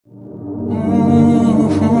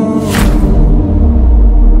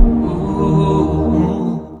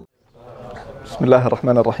بسم الله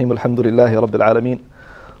الرحمن الرحيم الحمد لله رب العالمين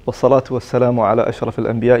والصلاة والسلام على أشرف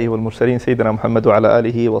الأنبياء والمرسلين سيدنا محمد وعلى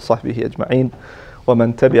آله وصحبه أجمعين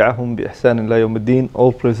ومن تبعهم بإحسان إلى يوم الدين.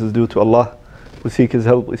 All praise is due to Allah. We seek His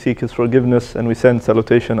help, we seek His forgiveness, and we send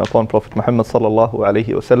salutation upon Prophet Muhammad sallallahu alayhi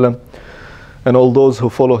wasallam and all those who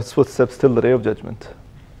follow his footsteps till the day of judgment.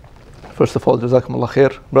 First of all, Jazakumullah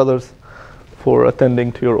khair, brothers, for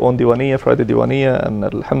attending to your own Diwaniyah, Friday Diwaniyah, and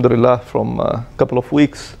Alhamdulillah, from a couple of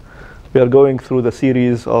weeks we are going through the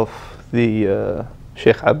series of the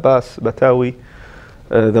Shaikh Abbas Al-Batawi,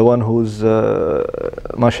 the one who's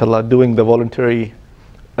mashallah doing the voluntary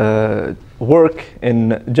work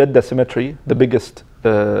in Jeddah cemetery, the biggest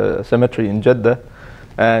cemetery in Jeddah,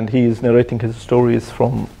 and he is narrating his stories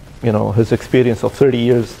from his experience of 30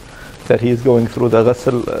 years that he is going through the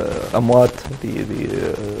ghusl amwat, the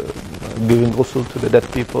giving ghusl to the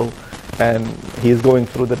dead people, and he is going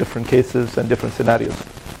through the different cases and different scenarios.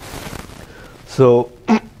 So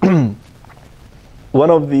one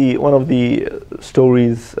of the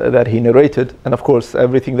stories that he narrated, and of course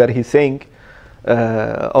everything that he's saying,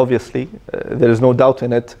 obviously there is no doubt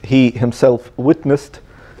in it, he himself witnessed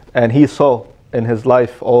and he saw in his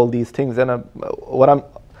life all these things. And what I'm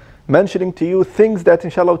mentioning to you, things that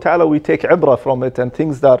inshallah ta'ala we take ibrah from it, and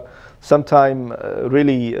things that sometimes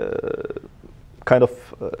really kind of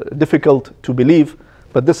difficult to believe,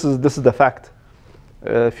 but this is the fact.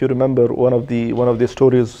 If you remember one of the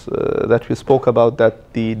stories that we spoke about,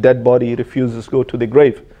 that the dead body refuses to go to the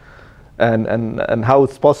grave, and how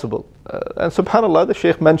it's possible. And subhanallah, the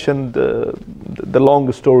Shaykh mentioned the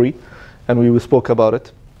long story, and we spoke about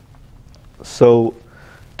it. So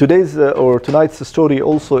today's or tonight's story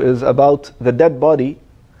also is about the dead body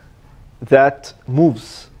that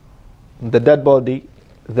moves, the dead body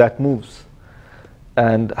that moves,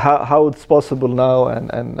 and how it's possible now,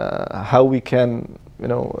 and how we can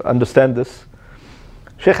understand this.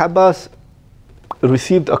 Shaykh Abbas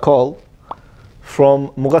received a call from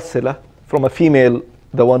Mughassila, from a female,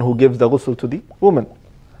 the one who gives the ghusl to the woman,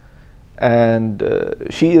 and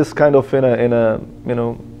she is kind of in a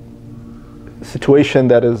situation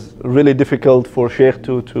that is really difficult for Shaykh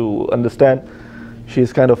to understand.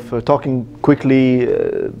 She's kind of talking quickly,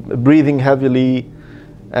 breathing heavily,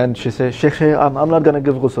 and she says, Shaykh, I'm not going to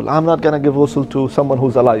give ghusl. I'm not going to give ghusl to someone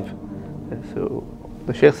who's alive. So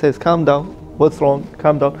the Shaykh says, calm down. What's wrong?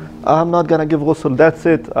 Calm down. I'm not going to give ghusl. That's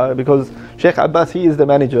it. Because Shaykh Abbas, he is the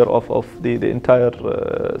manager of the entire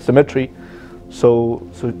cemetery. So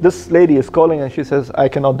this lady is calling and she says, I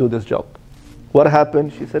cannot do this job. What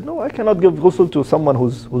happened? She said, no, I cannot give ghusl to someone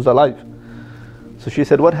who's alive. So she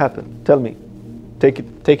said, what happened? Tell me. Take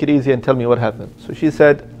it easy and tell me what happened. So she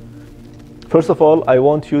said, first of all, I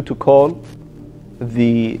want you to call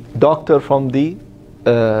the doctor from the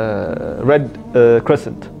Red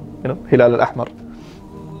Crescent, Hilal al-Ahmar.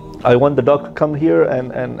 I want the doctor to come here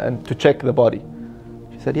and to check the body.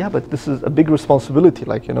 She said, yeah, but this is a big responsibility.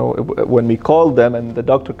 Like, when we call them and the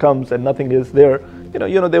doctor comes and nothing is there,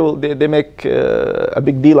 they make a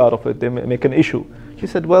big deal out of it. They make an issue. She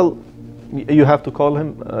said, well, you have to call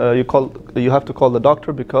him. You have to call the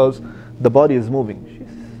doctor because the body is moving.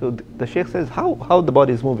 So the Shaykh says, how the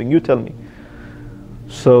body is moving? You tell me.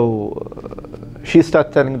 So she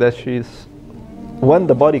starts telling that when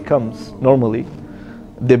the body comes, normally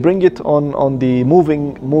they bring it on the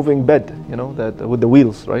moving bed, that with the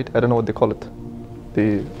wheels, right? I don't know what they call it,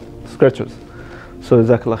 the stretchers. So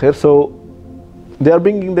Jazakallah khair. So they are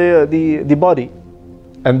bringing the body,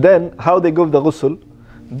 and then how they give the ghusl,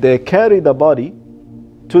 they carry the body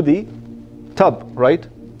to the tub, right,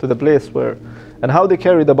 to the place where. And how they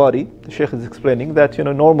carry the body, the Shaykh is explaining that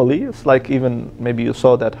normally it's like, even maybe you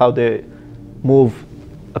saw that, how they move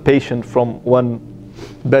a patient from one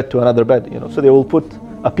bed to another bed. So they will put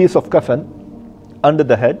a piece of coffin under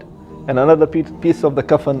the head and another piece of the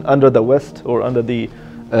coffin under the waist or under the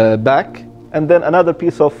back, and then another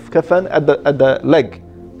piece of coffin at the leg,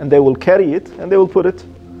 and they will carry it and they will put it.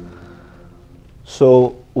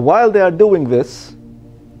 So while they are doing this,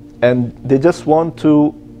 and they just want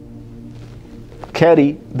to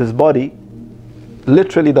carry this body,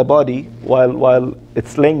 literally the body, while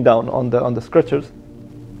it's laying down on the stretchers,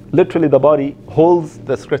 literally the body holds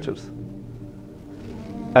the stretchers.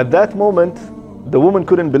 At that moment, the woman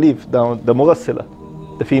couldn't believe, the Mughassila,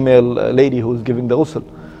 the female lady who's giving the ghusl,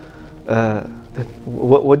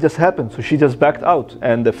 what just happened. So she just backed out,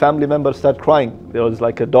 and the family members start crying. There was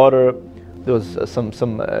like a daughter, there was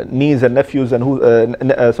some niece and nephews, and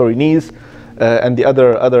niece and the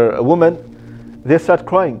other woman. They start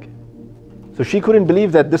crying. So she couldn't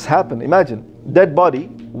believe that this happened. Imagine, dead body,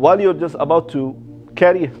 while you're just about to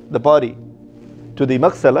carry the body to the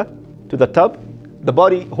maghsala, to the tub, The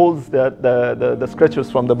body holds the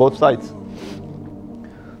scratches from the both sides.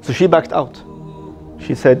 So she backed out.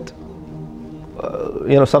 She said,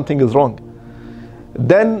 something is wrong.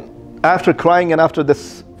 Then after crying and after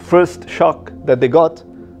this first shock that they got,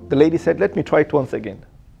 the lady said, let me try it once again.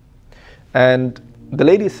 And the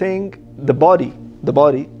lady is saying, the body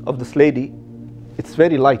of this lady, it's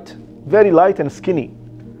very light and skinny.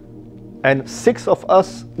 And 6 of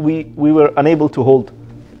us, we were unable to hold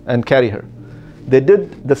and carry her. They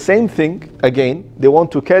did the same thing again. They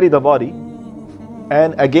want to carry the body.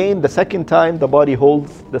 And again, the second time, the body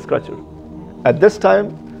holds the scratcher. At this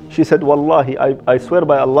time, she said, Wallahi, I swear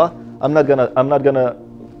by Allah, I'm not gonna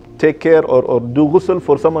take care or do ghusl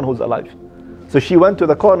for someone who's alive. So she went to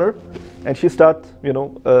the corner and she started,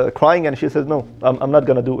 crying, and she says, no, I'm not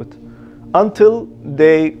gonna do it. Until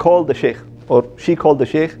they called the sheikh, or she called the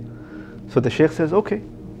sheikh. So the sheikh says, okay,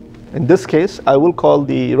 in this case, I will call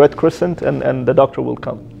the Red Crescent and the doctor will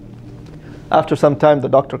come. After some time, the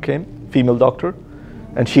doctor came, female doctor,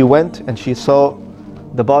 and she went and she saw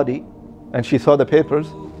the body and she saw the papers.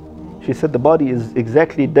 She said the body is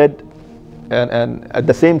exactly dead and at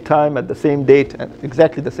the same time, at the same date, and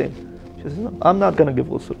exactly the same. She says, no, I'm not going to give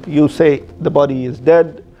ghusl. You say the body is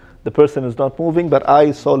dead, the person is not moving, but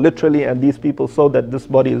I saw literally, and these people saw that this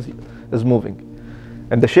body is moving.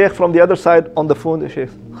 And the sheikh from the other side on the phone, the sheikh,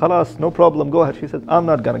 khalas, no problem, go ahead. She said, I'm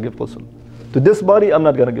not going to give ghusl. To this body, I'm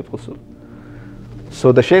not going to give ghusl.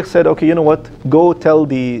 So the sheikh said, okay, you know what? Go tell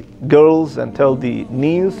the girls and tell the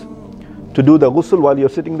knees to do the ghusl while you're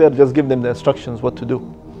sitting there. Just give them the instructions what to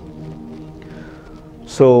do.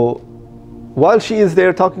 So while she is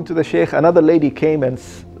there talking to the sheikh, another lady came and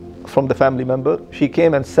from the family member, she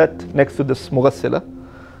came and sat next to this mughassila,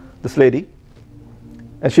 this lady.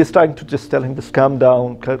 And she's trying to just tell him, just calm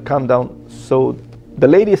down, calm down. So the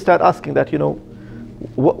lady started asking that,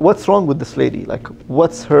 what's wrong with this lady? Like,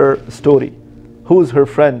 what's her story? Who's her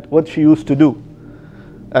friend? What she used to do?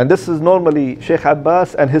 And this is normally, Shaikh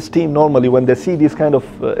Abbas and his team normally, when they see these kind of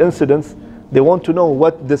incidents, they want to know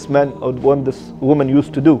what this man or what this woman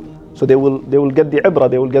used to do. So they will get the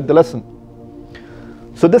ibrah, they will get the lesson.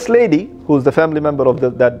 So this lady, who's the family member of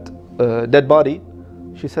that dead body,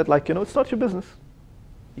 she said, it's not your business.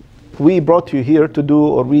 We brought you here to do,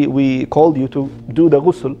 or we called you to do the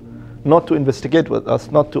ghusl, not to investigate with us,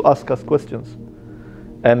 not to ask us questions.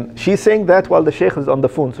 And she's saying that while the sheikh is on the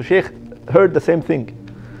phone. So sheikh heard the same thing.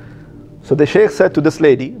 So the sheikh said to this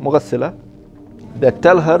lady, Mughassila, that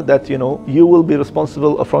tell her that, you will be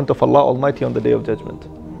responsible in front of Allah Almighty on the Day of Judgment.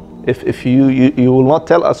 If you will not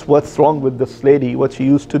tell us what's wrong with this lady, what she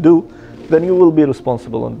used to do, then you will be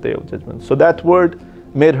responsible on the Day of Judgment. So that word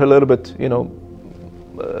made her a little bit,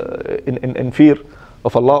 in fear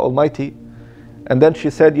of Allah Almighty. And then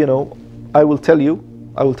she said, I will tell you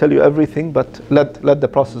everything, but let the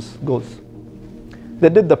process goes. They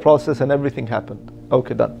did the process and everything happened.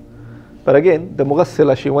 Okay, done. But again, the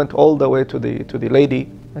Mughassila, she went all the way to the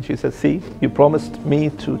lady and she said, see, you promised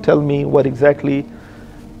me to tell me what exactly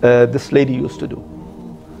this lady used to do.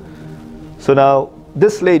 So now,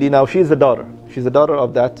 this lady, now she's the daughter. She's the daughter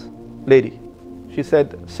of that lady. She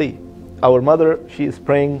said, see, our mother, she is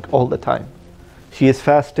praying all the time. She is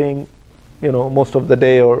fasting, most of the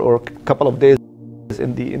day or a couple of days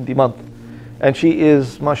in the month. And she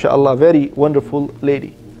is, mashallah, very wonderful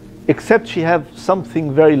lady. Except she have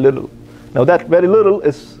something very little. Now that very little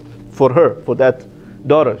is for her, for that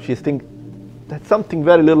daughter. She thinks that's something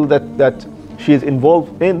very little that she is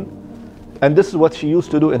involved in. And this is what she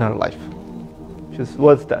used to do in her life. She says,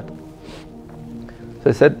 what's that?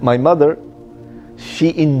 So I said, my mother,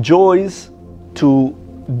 she enjoys to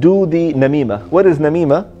do the namima. What is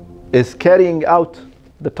namima? Is carrying out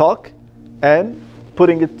the talk and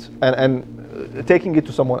putting it and taking it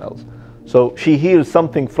to someone else. So she hears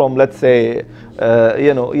something from, let's say,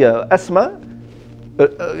 Asma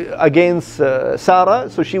against Sarah.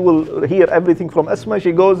 So she will hear everything from Asma.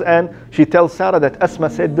 She goes and she tells Sarah that Asma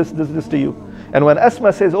said this to you. And when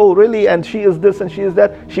Asma says, oh really, and she is this and she is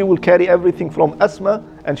that, she will carry everything from Asma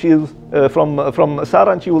and she is from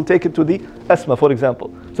Sarah, and she will take it to the Asma, for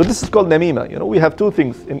example. So this is called namima. We have two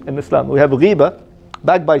things in Islam. We have ghiba,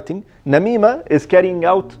 backbiting. Namima is carrying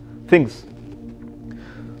out things.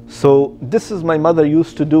 So this is my mother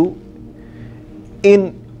used to do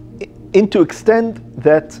into extent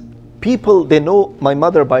that people, they know my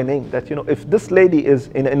mother by name. That if this lady is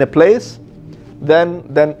in a place, then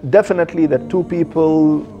definitely that two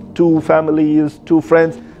people, two families, two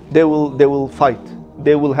friends, they will fight.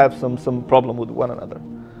 They will have some problem with one another.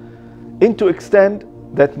 Into extent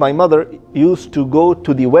that my mother used to go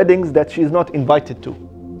to the weddings that she is not invited to.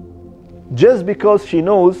 Just because she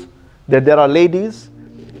knows that there are ladies,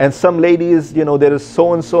 and some ladies, you know, there is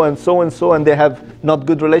so and so and so and so, and they have not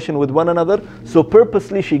good relation with one another. So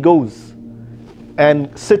purposely she goes and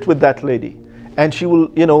sit with that lady, and she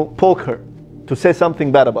will, you know, poke her to say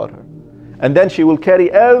something bad about her. And then she will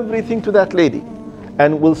carry everything to that lady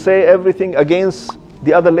and will say everything against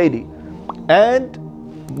the other lady. And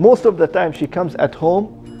most of the time she comes at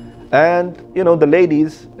home, and you know, the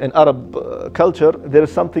ladies in Arab culture, there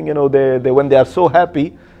is something, you know, they when they are so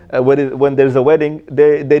happy, when there's a wedding,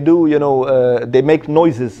 they do, you know, they make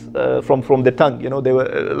noises from the tongue, you know,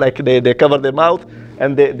 they cover their mouth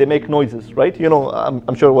and they make noises, right? You know,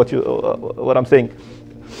 I'm sure what I'm saying.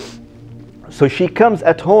 So she comes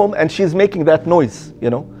at home and she's making that noise, you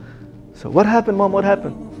know. So what happened, Mom? What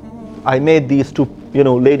happened? I made these two, you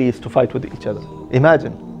know, ladies to fight with each other.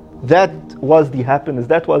 Imagine. That was the happiness,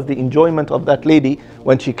 that was the enjoyment of that lady.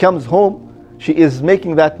 When she comes home, she is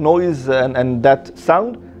making that noise and that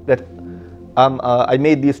sound that I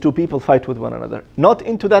made these two people fight with one another. Not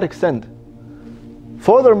into that extent.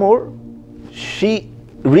 Furthermore, she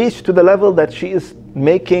reached to the level that she is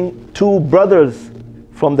making two brothers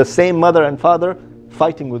from the same mother and father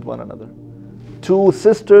fighting with one another. Two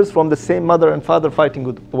sisters from the same mother and father fighting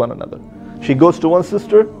with one another. She goes to one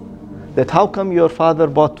sister, that how come your father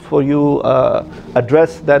bought for you a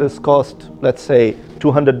dress that is cost, let's say,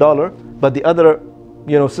 $200, but the other,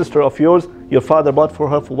 you know, sister of yours, your father bought for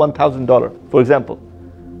her for $1,000, for example.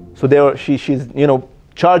 So she's, you know,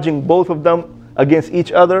 charging both of them against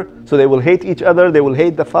each other, so they will hate each other, they will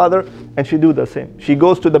hate the father, and she do the same. She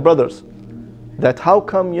goes to the brothers, that how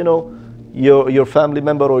come, you know, your family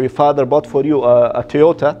member or your father bought for you a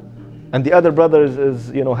Toyota, and the other brother is,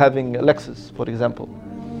 you know, having a Lexus, for example.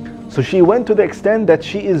 So she went to the extent that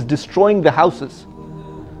she is destroying the houses.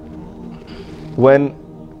 When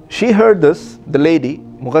she heard this, the lady,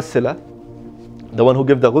 Mughassila, the one who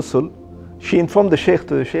gave the ghusl, she informed the Shaykh.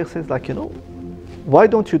 To the Shaykh says, like, you know, why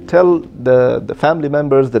don't you tell the family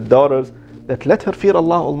members, the daughters, that let her fear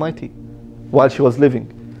Allah Almighty while she was living.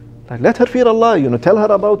 Like, let her fear Allah, you know, tell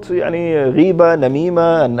her about ghiba,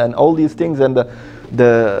 namima, and all these things, and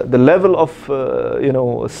the level of you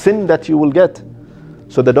know, sin that you will get.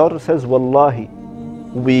 So the daughter says, Wallahi,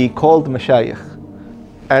 we called mashayikh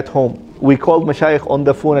at home. We called mashayikh on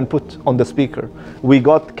the phone and put on the speaker. We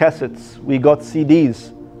got cassettes, we got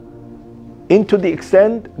CDs. Into the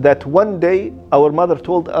extent that one day our mother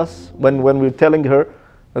told us, when we were telling her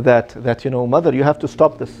that, you know, mother, you have to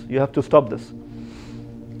stop this, you have to stop this.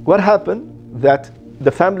 What happened? That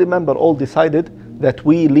the family member all decided that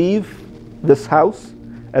we leave this house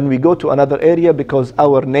and we go to another area, because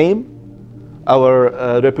our name,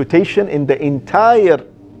 our reputation in the entire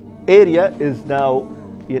area is now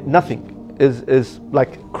nothing, is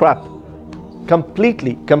like crap,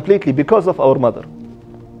 completely because of our mother.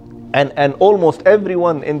 And almost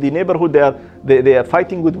everyone in the neighborhood, they are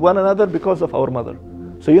fighting with one another because of our mother.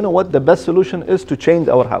 So you know what, the best solution is to change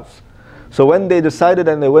our house. So when they decided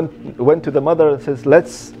and they went to the mother and says,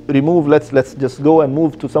 let's remove, let's just go and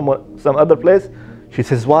move to some other place. She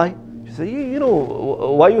says, why? She said, you know,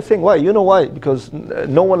 why are you saying why? You know why? Because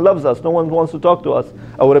no one loves us, no one wants to talk to us.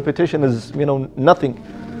 Our reputation is, you know, nothing.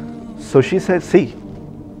 So she said, see,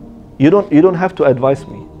 you don't have to advise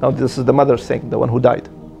me. Now this is the mother saying, the one who died.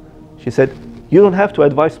 She said, you don't have to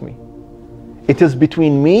advise me. It is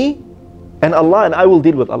between me and Allah, and I will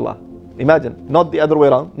deal with Allah. Imagine, not the other way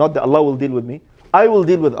around, not that Allah will deal with me. I will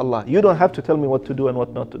deal with Allah. You don't have to tell me what to do and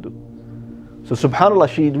what not to do. So subhanAllah,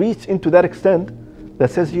 she reached into that extent that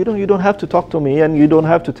says, you don't have to talk to me, and you don't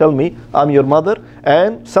have to tell me I'm your mother,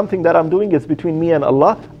 and something that I'm doing is between me and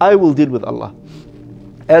Allah. I will deal with Allah.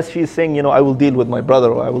 As she is saying, you know, I will deal with my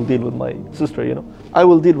brother, or I will deal with my sister, you know, I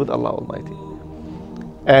will deal with Allah Almighty.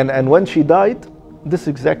 And when she died, this is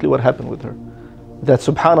exactly what happened with her. That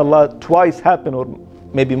subhanAllah, twice happened, or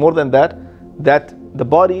maybe more than that, that the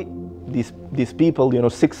body, these people, you know,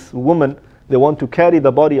 6 women, they want to carry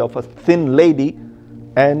the body of a thin lady,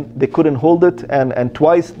 and they couldn't hold it, and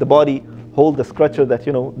twice the body hold the stretcher that,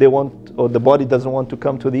 you know, they want, or the body doesn't want to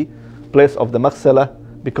come to the place of the maghsala,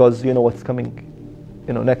 because you know what's coming,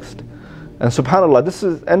 you know, next. And subhanAllah, this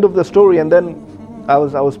is end of the story. And then I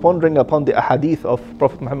was pondering upon the ahadith of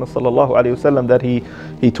Prophet Muhammad sallallahu alaihi wasallam that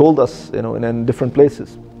he told us, you know, in different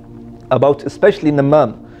places about, especially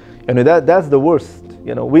namam. You know, that's the worst.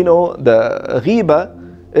 You know, we know the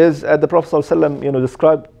ghiba is, the Prophet sallallahu alaihi wasallam, you know,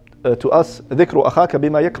 described to us, dhikru akhaka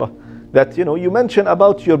bima yakrah, that, you know, you mention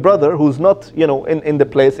about your brother who's not, you know, in the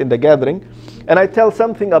place, in the gathering, and I tell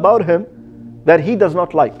something about him that he does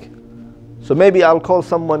not like. So maybe I'll call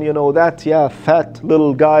someone, you know, that, yeah, fat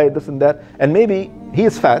little guy, this and that, and maybe he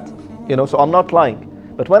is fat, you know, so I'm not lying.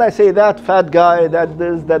 But when I say that fat guy, that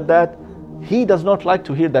this, that, he does not like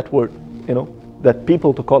to hear that word, that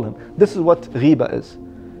people to call him. This is what ghiba is.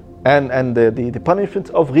 And the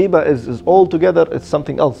punishment of ghiba is altogether, it's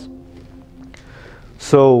something else.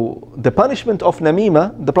 So the punishment of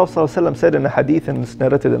namima, the Prophet ﷺ said in a hadith, and it's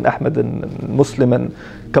narrated in Ahmad and Muslim and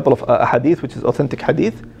a couple of hadith, which is authentic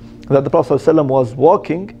hadith, that the Prophet ﷺ was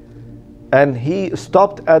walking and he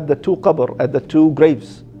stopped at the two qabr, at the two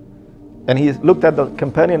graves. And he looked at the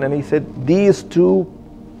companion and he said, these two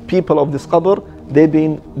people of this qabr, they've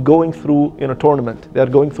been going through tournament. They are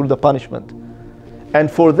going through the punishment.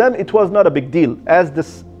 And for them, it was not a big deal. As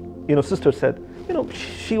this sister said,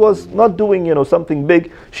 she was not doing something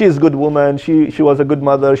big. She is a good woman. She was a good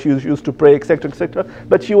mother. She used to pray, etc., etc.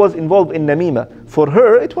 But she was involved in namima. For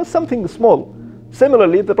her, it was something small.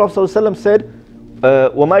 Similarly, the Prophet ﷺ said,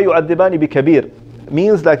 وَمَا يُعَذِّبَانِ بِكَبِيرٍ,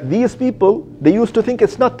 means like these people, they used to think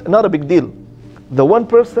it's not a big deal. The one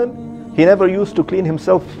person, he never used to clean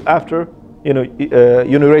himself after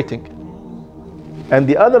urinating. And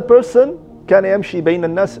the other person, كان يمشي بين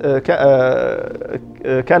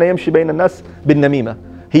الناس بالنميمة.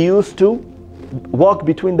 He used to walk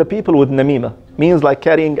between the people with namima. Means like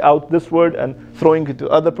carrying out this word and throwing it to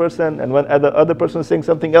other person, and when other person is saying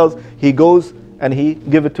something else, he goes and he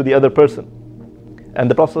give it to the other person. And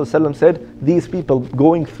the Prophet ﷺ said, these people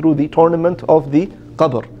going through the tournament of the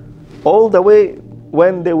qabr, all the way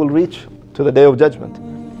when they will reach to the Day of Judgment.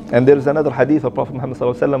 And there is another hadith of Prophet Muhammad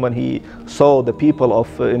ﷺ when he saw the people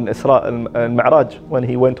in Isra and Mi'raj, when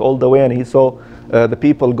he went all the way and he saw the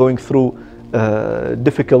people going through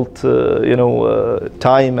difficult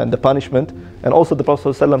time and the punishment. And also the Prophet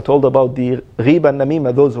ﷺ told about the ghiba and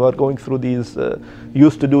namima, those who are going through these,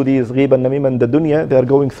 used to do these ghiba and namima in the dunya, they are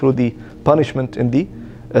going through the punishment in the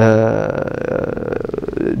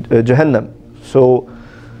Jahannam. So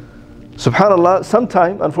subhanallah,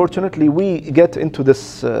 sometime unfortunately we get into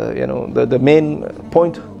this, the main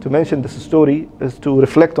point to mention this story is to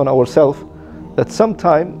reflect on ourselves, that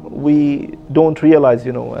sometime we don't realize,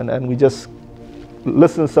 and we just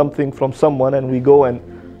listen something from someone and we go and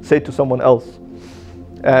say to someone else.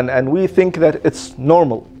 And we think that it's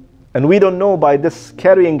normal. And we don't know, by this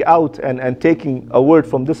carrying out and taking a word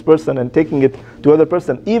from this person and taking it to other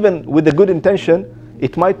person, even with a good intention,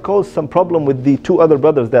 it might cause some problem with the two other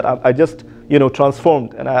brothers that I just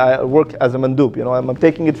transformed, and I work as a mandub. I'm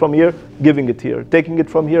taking it from here, giving it here, taking it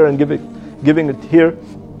from here and giving it here.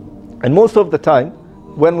 And most of the time,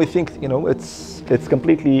 when we think it's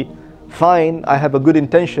completely fine, I have a good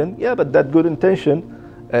intention, yeah, but that good intention,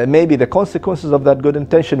 maybe the consequences of that good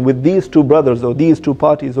intention with these two brothers or these two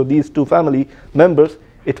parties or these two family members,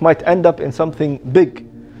 it might end up in something big.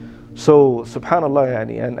 So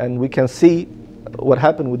subhanallah, and we can see what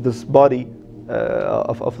happened with this body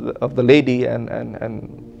of the lady, and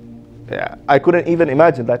yeah, I couldn't even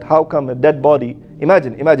imagine that. How come a dead body,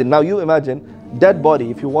 imagine now, you imagine dead body,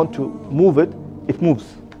 if you want to move it, it moves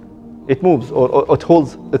or it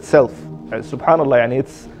holds itself. Subhanallah, and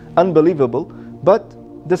it's unbelievable. But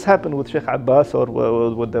this happened with Shaikh Abbas, or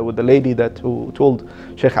with the lady who told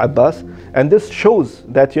Shaikh Abbas, and this shows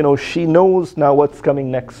that she knows now what's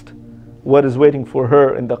coming next, what is waiting for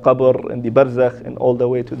her in the qabr, in the barzakh, and all the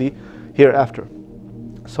way to the hereafter.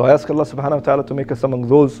 So I ask Allah subhanahu wa ta'ala to make us among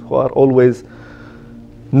those who are always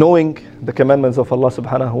knowing the commandments of Allah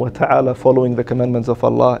subhanahu wa ta'ala, following the commandments of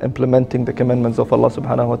Allah, implementing the commandments of Allah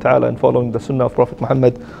subhanahu wa ta'ala, and following the sunnah of Prophet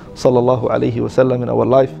Muhammad sallallahu alayhi wasallam in our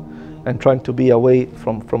life, and trying to be away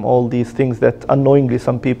from all these things that unknowingly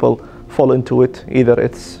some people fall into it. Either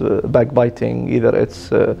it's backbiting, either it's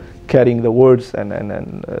carrying the words and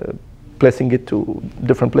placing it to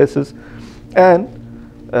different places. And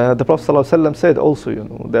the Prophet ﷺ said also,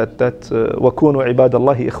 that وَكُونُوا عِبَادَ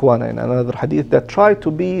اللَّهِ إِخْوَانًا, in another hadith, that try to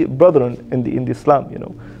be brethren in the Islam.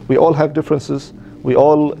 We all have differences, we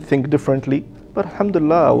all think differently, but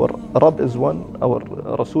alhamdulillah, our Rabb is one, our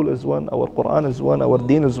Rasul is one, our Quran is one, our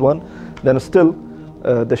Deen is one. Then still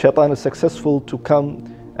the shaitan is successful to come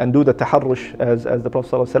and do the taharrush, as the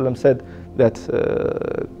Prophet ﷺ said, that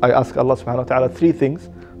I ask Allah subhanahu wa ta'ala 3 things.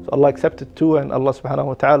 So Allah accepted 2, and Allah subhanahu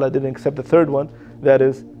wa ta'ala didn't accept the 3rd one. That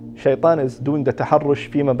is, shaitan is doing the taharrush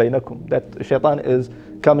fima baynakum. That shaitan is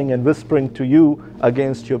coming and whispering to you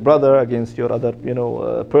against your brother, against your other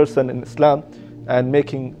person in Islam, and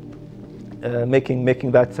making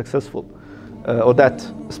that successful, or that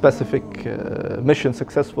specific mission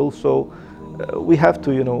successful. So we have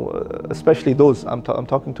to, especially those, I'm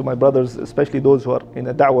talking to my brothers, especially those who are in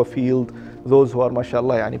a da'wah field, those who are,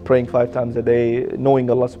 mashallah, praying 5 times a day, knowing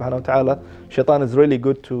Allah subhanahu wa ta'ala. Shaitan is really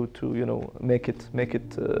good to make it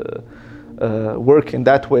work in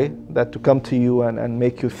that way, that to come to you and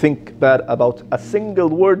make you think bad about a single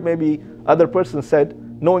word maybe other person said,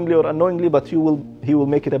 knowingly or unknowingly, but he will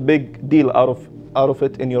make it a big deal out of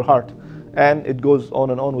it in your heart. And it goes on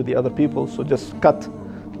and on with the other people. So just cut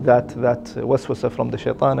that waswasa from the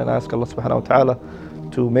shaitan and ask Allah subhanahu wa ta'ala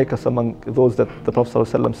to make us among those that the Prophet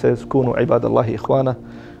ﷺ says, كونوا عباد الله إخوانا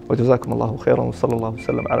وجزاكم الله خيرا وصلى الله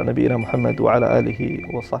وسلم على نبينا محمد وعلى آله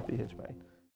وصحبه أجمعين.